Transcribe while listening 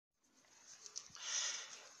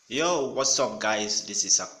Yo, what's up guys? This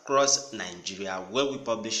is Across Nigeria, where we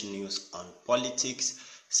publish news on politics,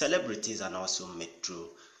 celebrities and also metro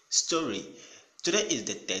story. Today is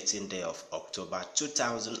the 13th day of October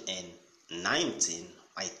 2019.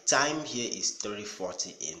 My time here is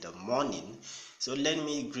 3:40 in the morning. So let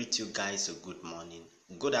me greet you guys a good morning,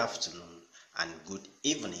 good afternoon and good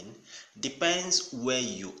evening. Depends where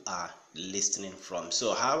you are listening from.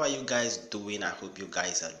 So how are you guys doing? I hope you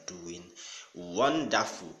guys are doing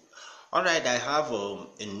wonderful. All right, I have a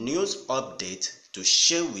news update to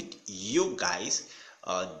share with you guys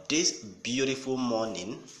this beautiful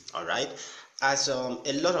morning. All right, as a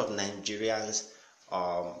lot of Nigerians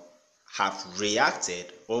have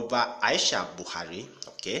reacted over Aisha Buhari,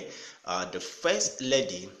 okay, the first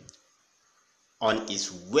lady, on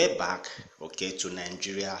his way back, okay, to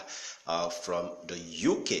Nigeria from the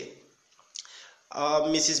UK.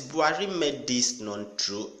 Mrs. Buhari made this known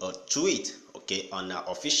through a tweet, okay, on her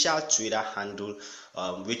official Twitter handle,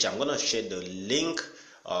 which I'm gonna share the link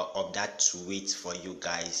of that tweet for you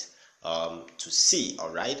guys to see. All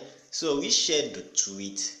right, so we shared the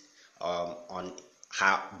tweet on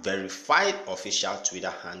her verified official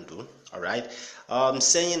Twitter handle, all right,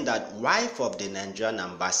 saying that wife of the Nigerian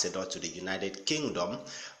Ambassador to the United Kingdom,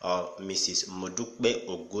 Mrs. Modupe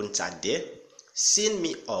Oguntade, seen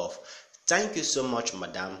me off. Thank you so much,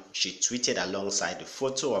 madam, she tweeted alongside the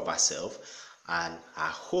photo of herself and her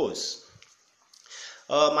host.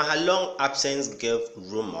 Her long absence gave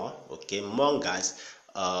rumor, okay, mongers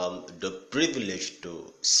the privilege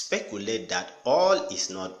to speculate that all is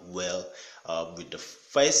not well with the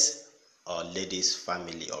first lady's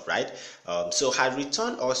family. All right, so her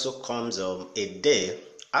return also comes a day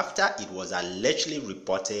after it was allegedly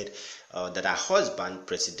reported that her husband,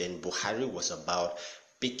 President Buhari, was about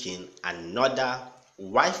picking another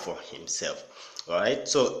wife for himself. All right,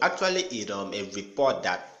 so actually it a report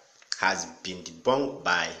that has been debunked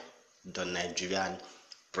by the Nigerian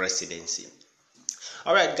presidency.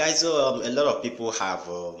 All right, guys, so a lot of people have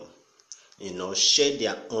shared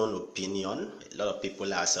their own opinion. A lot of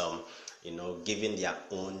people are giving their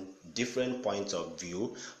own different points of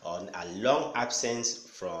view on a long absence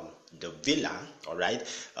from the villa. All right,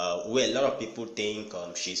 where a lot of people think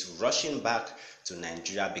she's rushing back to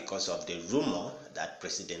Nigeria because of the rumor that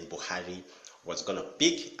President Buhari was gonna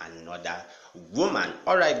pick another woman.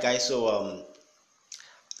 All right, guys, so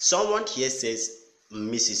someone here says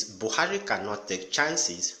Mrs. Buhari cannot take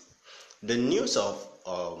chances. The news of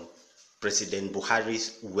President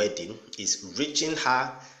Buhari's wedding is reaching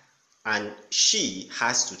her and she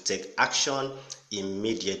has to take action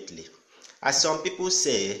immediately. As some people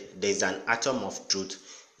say, there's an atom of truth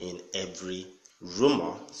in every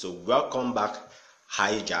rumor. So welcome back,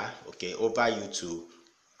 Haija. Okay, over you too.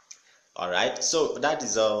 All right, so that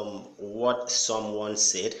is what someone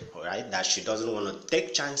said. All right, that she doesn't want to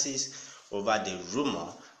take chances over the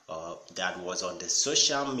rumor that was on the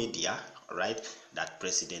social media. All right, that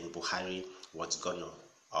President Buhari was gonna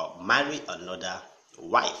marry another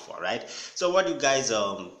wife. All right, so what do you guys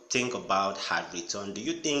think about her return? Do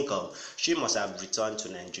you think she must have returned to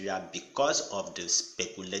Nigeria because of the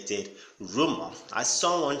speculated rumor? As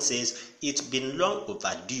someone says, it's been long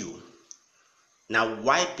overdue. Now,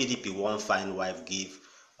 why PDP won't find wife give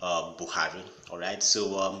Buhari? All right,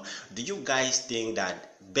 so do you guys think that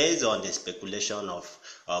based on the speculation of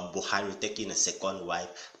Buhari taking a second wife,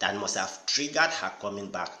 that must have triggered her coming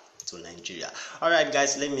back to Nigeria? All right,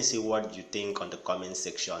 guys, let me see what you think on the comment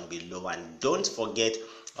section below, and don't forget,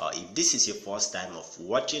 if this is your first time of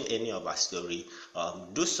watching any of our story,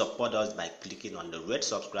 do support us by clicking on the red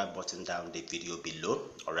subscribe button down the video below.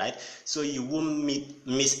 All right, so you won't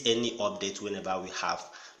miss any update whenever we have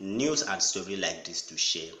news and story like this to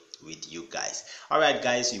share with you guys. All right,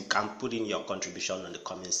 guys, you can put in your contribution on the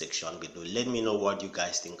comment section below. Let me know what you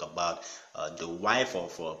guys think about the wife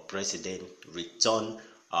of president return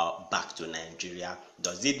back to Nigeria.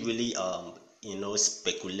 Does it really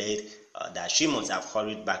speculate that she must have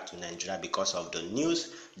hurried back to Nigeria because of the news,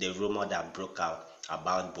 the rumor that broke out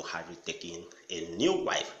about Buhari taking a new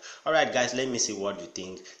wife? All right, guys, let me see what you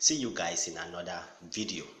think. See you guys in another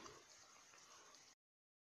video.